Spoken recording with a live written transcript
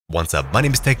What's up, my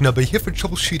name is TechNubber here for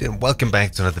Troubleshoot and welcome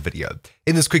back to another video.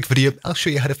 In this quick video, I'll show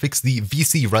you how to fix the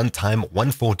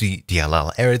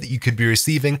VCRuntime140.dll error that you could be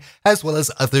receiving, as well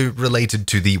as other related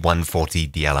to the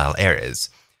 140.dll errors.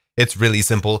 It's really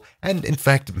simple and in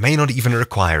fact may not even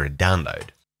require a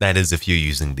download. That is if you're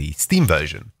using the Steam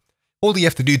version. All you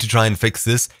have to do to try and fix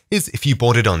this is if you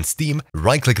bought it on Steam,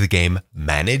 right-click the game,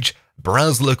 Manage,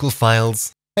 Browse Local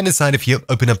Files, and inside of here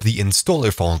open up the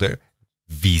installer folder,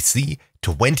 VC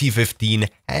 2015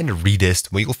 and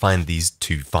Redist, where you'll find these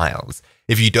two files.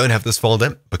 If you don't have this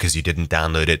folder because you didn't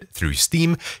download it through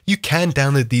Steam, you can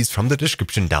download these from the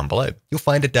description down below. You'll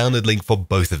find a download link for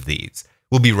both of these.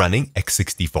 We'll be running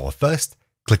x64 first,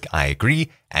 click I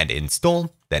agree and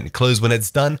install, then close when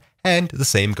it's done, and the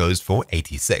same goes for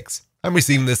 86. I'm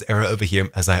receiving this error over here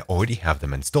as I already have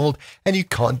them installed and you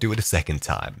can't do it a second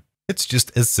time. It's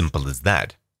just as simple as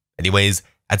that. Anyways,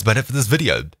 that's about it for this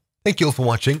video. Thank you all for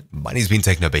watching. My name's been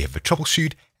TechNubber here for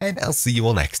Troubleshoot, and I'll see you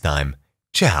all next time.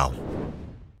 Ciao.